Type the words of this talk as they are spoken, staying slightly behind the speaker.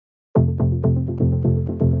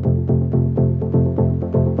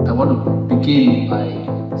want to begin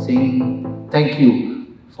by saying thank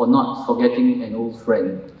you for not forgetting an old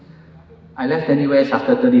friend. I left NUS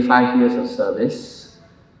after 35 years of service,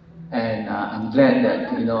 and I'm glad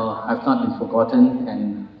that I've not been forgotten,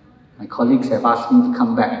 and my colleagues have asked me to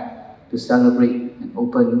come back to celebrate and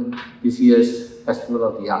open this year's Festival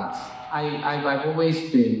of the Arts. I've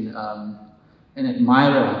always been an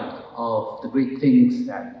admirer of the great things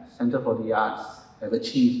that Centre for the Arts have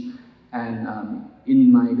achieved, and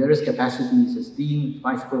in my various capacities as Dean,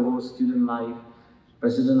 Vice Provost, Student Life,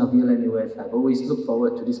 President of Yale NUS, I've always looked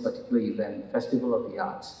forward to this particular event, Festival of the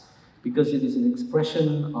Arts, because it is an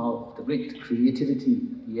expression of the great creativity,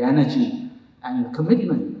 the energy, and the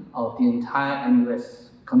commitment of the entire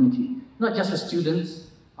NUS community. Not just the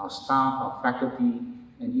students, our staff, our faculty,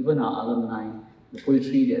 and even our alumni, the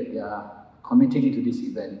poetry that they are committing to this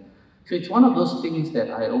event. So it's one of those things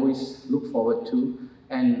that I always look forward to,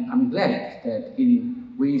 and I'm glad that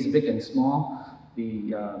in ways big and small,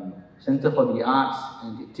 the Centre for the Arts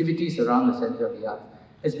and the activities around the Centre of the Arts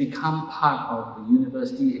has become part of the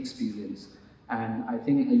university experience. And I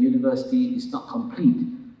think a university is not complete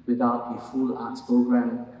without a full arts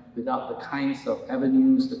program, without the kinds of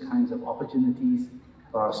avenues, the kinds of opportunities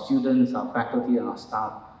for our students, our faculty, and our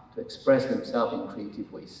staff to express themselves in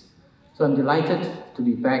creative ways. So I'm delighted to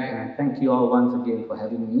be back, and I thank you all once again for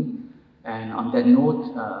having me. And on that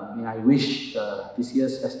note, may I wish this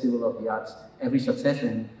year's Festival of the Arts every success,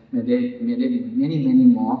 and may there be many, many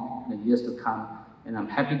more in the years to come. And I'm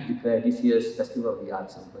happy to declare this year's Festival of the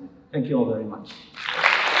Arts open. Thank you all very much.